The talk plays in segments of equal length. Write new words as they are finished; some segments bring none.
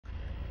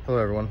Hello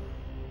everyone.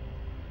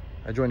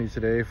 I join you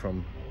today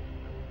from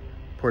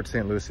Port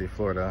St. Lucie,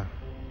 Florida,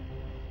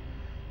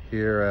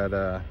 here at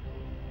the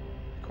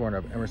corner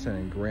of Emerson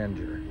and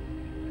Grandeur.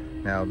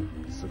 Now,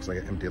 this looks like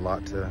an empty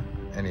lot to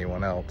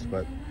anyone else,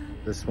 but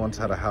this once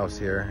had a house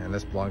here, and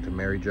this belonged to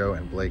Mary Jo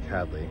and Blake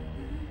Hadley.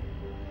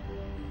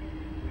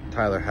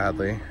 Tyler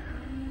Hadley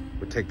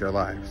would take their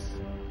lives.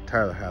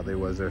 Tyler Hadley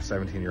was their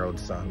 17-year-old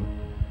son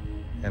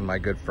and my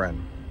good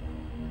friend.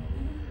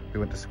 We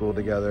went to school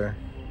together.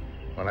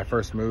 When I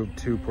first moved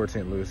to Port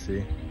St.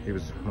 Lucie, he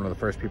was one of the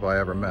first people I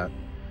ever met.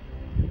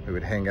 We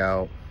would hang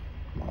out,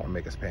 Mom would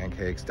make us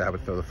pancakes, Dad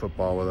would throw the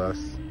football with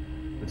us,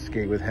 would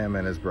skate with him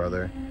and his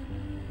brother,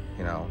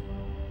 you know.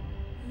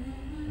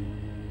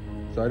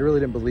 So I really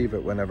didn't believe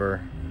it whenever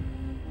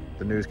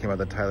the news came out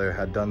that Tyler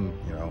had done,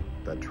 you know,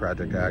 that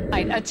tragic act.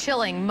 A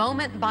chilling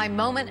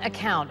moment-by-moment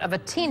account of a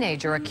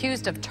teenager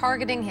accused of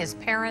targeting his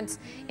parents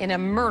in a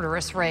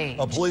murderous rage.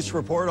 A police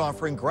report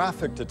offering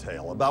graphic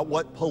detail about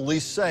what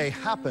police say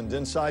happened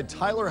inside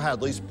Tyler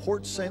Hadley's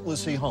Port St.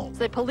 Lucie home.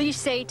 The police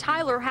say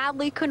Tyler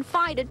Hadley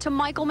confided to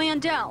Michael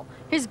Mandel,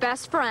 his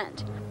best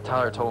friend.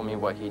 Tyler told me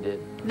what he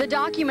did. The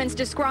documents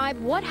describe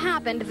what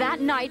happened that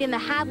night in the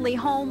Hadley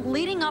home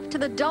leading up to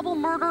the double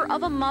murder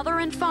of a mother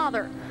and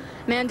father.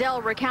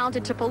 Mandel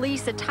recounted to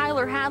police that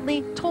Tyler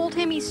Hadley told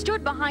him he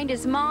stood behind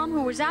his mom,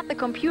 who was at the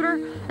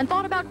computer, and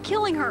thought about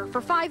killing her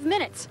for 5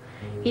 minutes.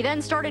 He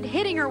then started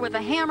hitting her with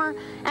a hammer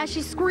as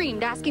she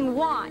screamed, asking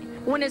why.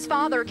 When his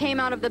father came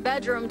out of the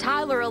bedroom,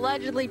 Tyler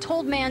allegedly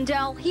told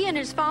Mandel he and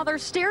his father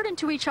stared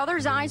into each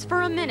other's eyes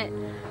for a minute.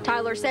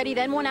 Tyler said he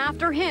then went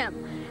after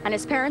him, and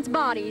his parents'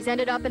 bodies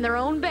ended up in their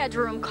own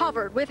bedroom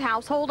covered with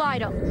household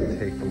items.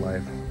 Take the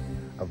life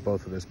of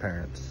both of his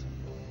parents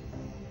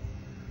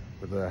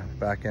with the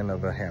back end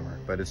of a hammer.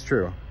 But it's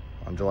true.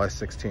 On July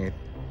 16th,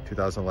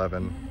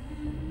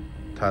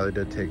 2011, Tyler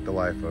did take the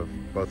life of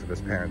both of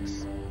his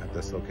parents at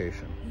this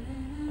location.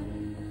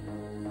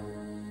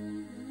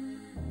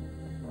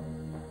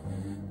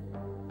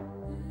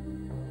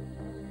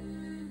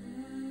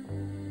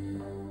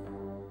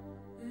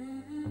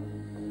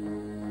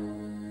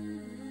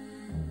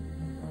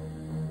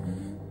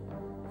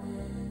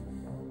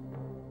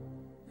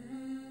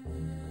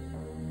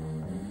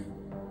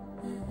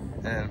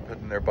 And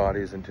putting their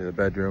bodies into the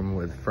bedroom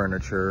with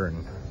furniture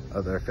and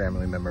other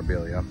family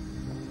memorabilia.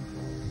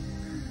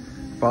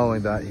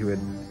 Following that, he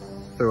would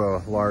throw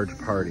a large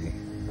party,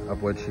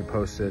 of which he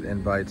posted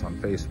invites on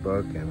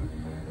Facebook, and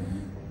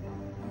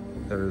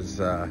there's,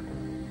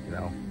 you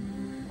know,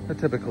 a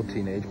typical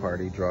teenage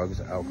party,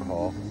 drugs,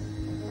 alcohol,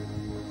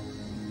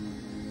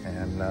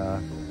 and,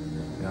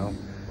 you know,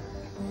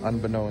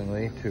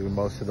 unbeknowingly to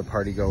most of the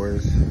party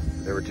goers,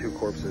 there were 2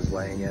 corpses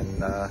laying in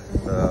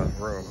the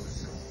rooms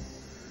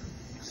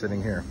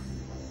sitting here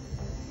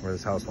where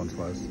this house once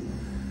was.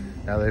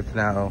 Now they've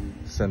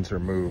since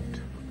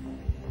removed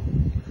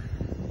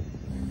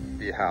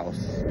the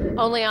house.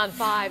 Only on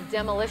 5,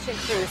 demolition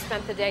crews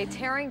spent the day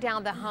tearing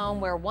down the home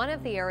where one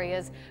of the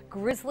area's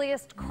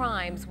grisliest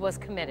crimes was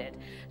committed.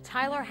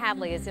 Tyler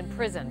Hadley is in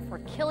prison for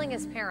killing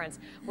his parents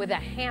with a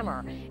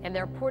hammer in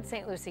their Port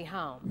St. Lucie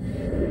home.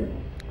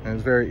 And it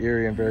was very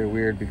eerie and very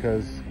weird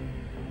because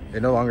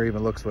it no longer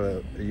even looks what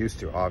it used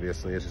to.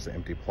 Obviously, it's just an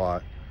empty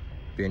plot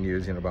being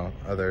used, you know,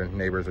 other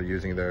neighbors are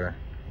using their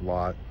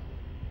lot,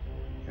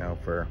 you know,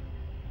 for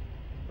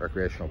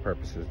recreational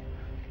purposes.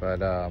 But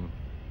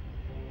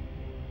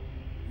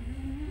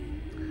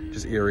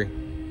just eerie.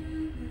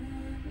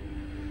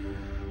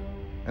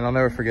 And I'll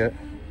never forget,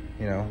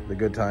 you know, the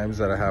good times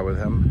that I had with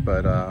him,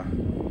 but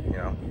you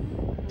know,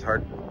 it's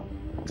hard,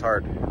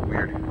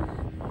 weird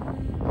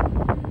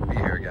to be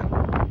here again,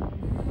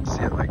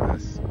 see it like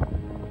this,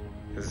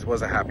 because this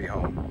was a happy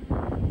home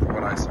from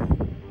what I saw.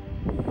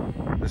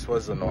 This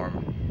was the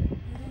norm.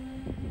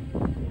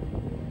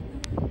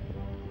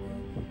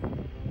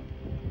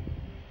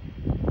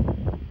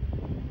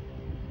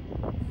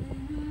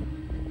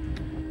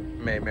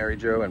 May Mary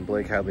Jo and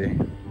Blake Hadley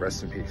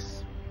rest in peace.